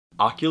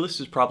Oculus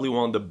is probably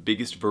one of the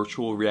biggest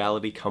virtual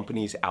reality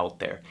companies out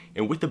there,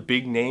 and with a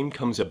big name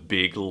comes a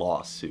big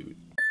lawsuit.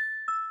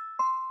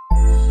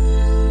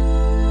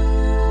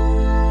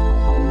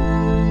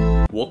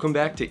 Welcome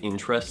back to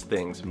Interest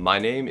Things. My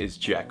name is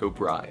Jack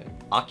O'Brien.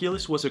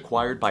 Oculus was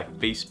acquired by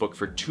Facebook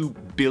for $2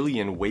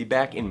 billion way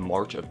back in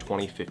March of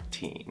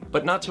 2015.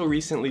 But not till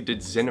recently did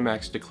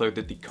ZeniMax declare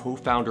that the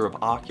co-founder of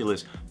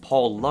Oculus,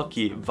 Paul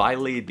Luckey,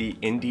 violated the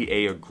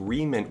NDA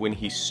agreement when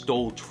he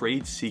stole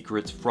trade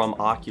secrets from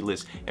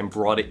Oculus and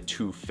brought it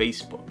to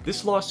Facebook.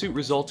 This lawsuit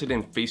resulted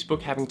in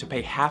Facebook having to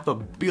pay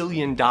 $500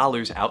 million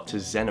out to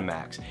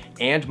ZeniMax,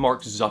 and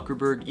Mark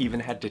Zuckerberg even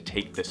had to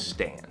take the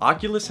stand.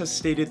 Oculus has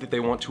stated that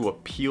they want to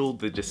appeal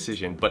the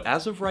decision, but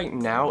as of right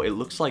now, it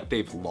looks like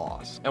they've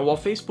lost. And while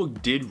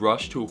Facebook did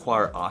rush to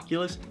acquire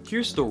Oculus,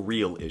 here's the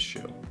real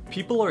issue.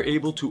 People are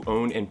able to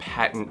own and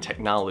patent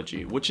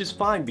technology, which is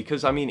fine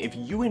because, I mean, if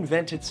you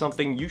invented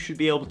something, you should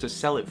be able to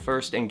sell it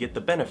first and get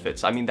the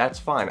benefits. I mean, that's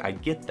fine, I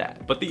get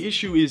that. But the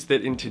issue is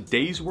that in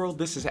today's world,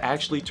 this has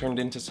actually turned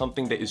into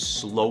something that is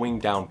slowing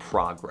down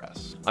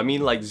progress. I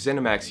mean, like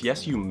ZeniMax,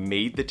 yes, you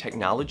made the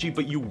technology,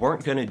 but you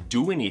weren't gonna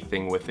do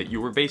anything with it.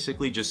 You were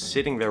basically just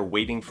sitting there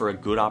waiting for a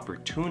good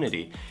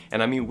opportunity.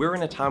 And I mean, we're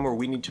in a time where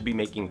we need to be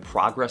making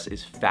progress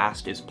as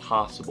fast as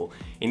possible.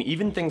 And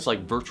even things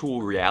like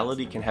virtual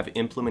reality can have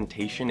implementation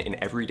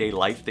in everyday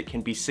life that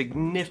can be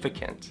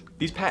significant.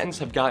 These patents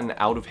have gotten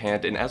out of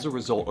hand and as a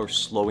result are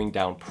slowing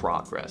down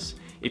progress.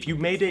 If you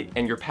made it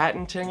and you're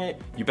patenting it,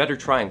 you better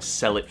try and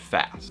sell it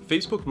fast.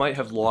 Facebook might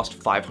have lost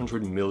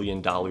 $500 million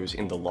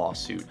in the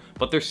lawsuit,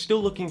 but they're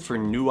still looking for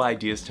new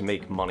ideas to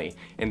make money,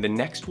 and the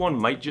next one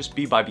might just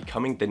be by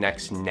becoming the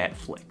next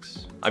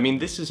Netflix. I mean,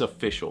 this is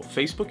official.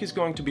 Facebook is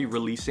going to be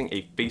releasing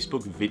a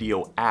Facebook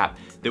video app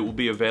that will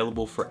be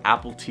available for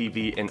Apple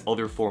TV and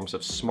other forms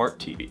of smart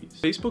TVs.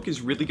 Facebook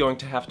is really going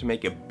to have to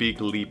make a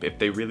big leap if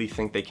they really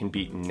think they can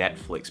beat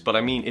Netflix, but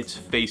I mean, it's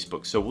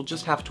Facebook, so we'll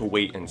just have to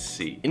wait and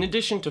see. In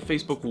addition to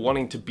Facebook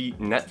wanting to beat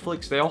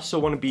Netflix, they also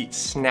want to beat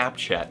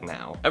Snapchat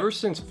now. Ever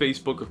since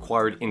Facebook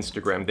acquired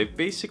Instagram, they've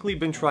basically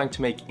been trying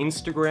to make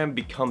Instagram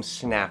become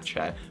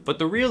Snapchat, but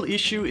the real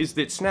issue is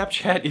that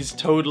Snapchat is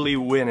totally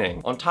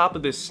winning. On top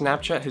of this,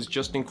 Snapchat has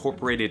just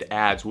incorporated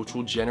ads, which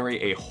will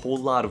generate a whole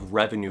lot of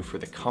revenue for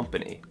the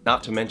company.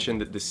 Not to mention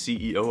that the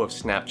CEO of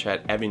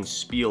Snapchat, Evan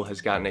Spiel,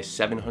 has gotten a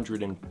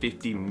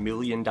 $750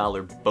 million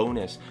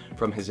bonus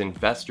from his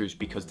investors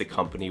because the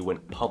company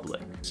went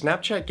public.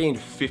 Snapchat gained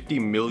 50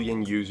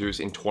 million users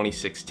in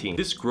 2016.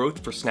 This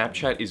growth for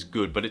Snapchat is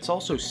good, but it's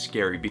also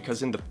scary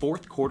because in the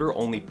fourth quarter,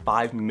 only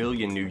 5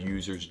 million new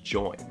users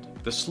joined.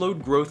 The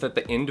slowed growth at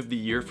the end of the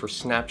year for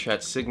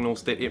Snapchat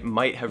signals that it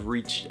might have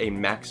reached a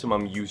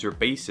maximum user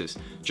basis,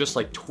 just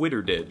like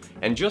Twitter did.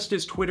 And just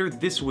as Twitter,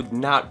 this would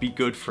not be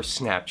good for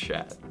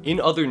Snapchat. In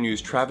other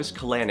news, Travis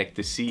Kalanick,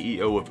 the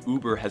CEO of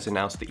Uber, has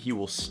announced that he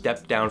will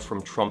step down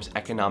from Trump's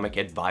Economic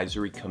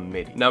Advisory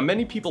Committee. Now,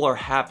 many people are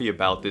happy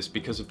about this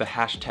because of the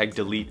hashtag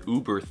delete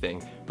Uber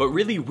thing, but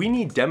really, we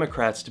need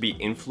Democrats to be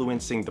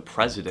influencing the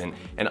president,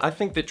 and I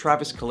think that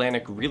Travis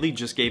Kalanick really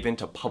just gave in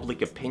to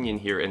public opinion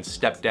here and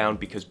stepped down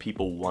because people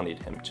wanted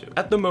him to.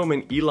 At the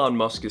moment, Elon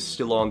Musk is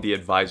still on the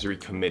advisory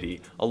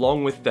committee,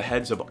 along with the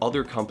heads of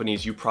other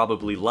companies you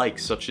probably like,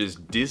 such as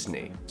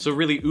Disney. So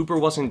really, Uber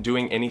wasn't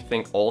doing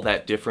anything all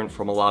that different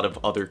from a lot of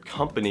other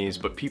companies,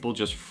 but people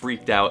just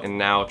freaked out, and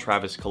now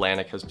Travis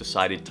Kalanick has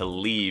decided to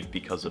leave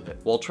because of it.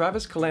 While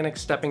Travis Kalanick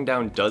stepping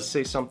down does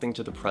say something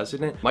to the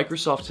president,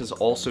 Microsoft has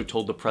also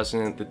told the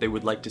president that they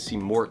would like to see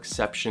more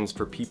exceptions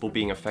for people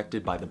being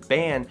affected by the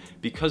ban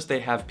because they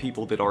have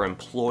people that are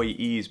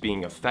employees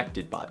being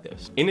affected by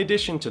this. In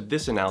addition to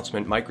this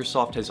announcement,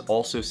 Microsoft has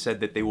also said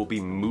that they will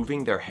be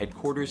moving their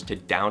headquarters to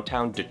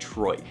downtown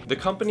Detroit. The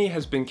company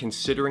has been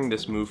considering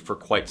this move for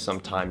quite some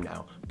time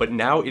now, but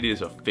now it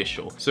is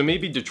official. So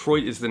maybe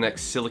Detroit is the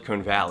next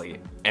Silicon Valley.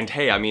 And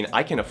hey, I mean,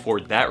 I can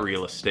afford that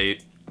real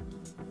estate.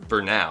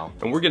 For now.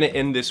 And we're gonna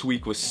end this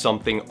week with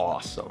something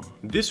awesome.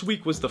 This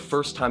week was the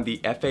first time the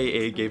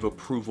FAA gave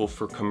approval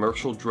for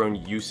commercial drone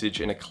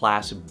usage in a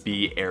Class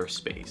B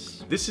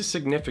airspace. This is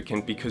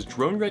significant because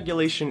drone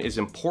regulation is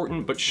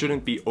important but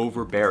shouldn't be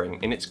overbearing,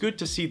 and it's good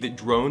to see that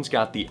drones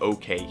got the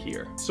okay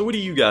here. So what do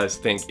you guys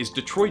think? Is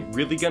Detroit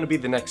really gonna be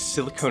the next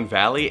Silicon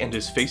Valley, and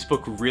is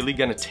Facebook really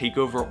gonna take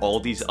over all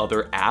these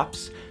other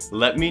apps?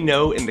 Let me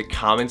know in the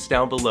comments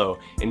down below,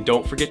 and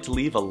don't forget to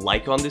leave a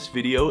like on this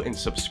video and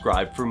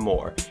subscribe for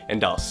more.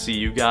 And I'll see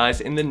you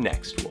guys in the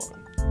next one.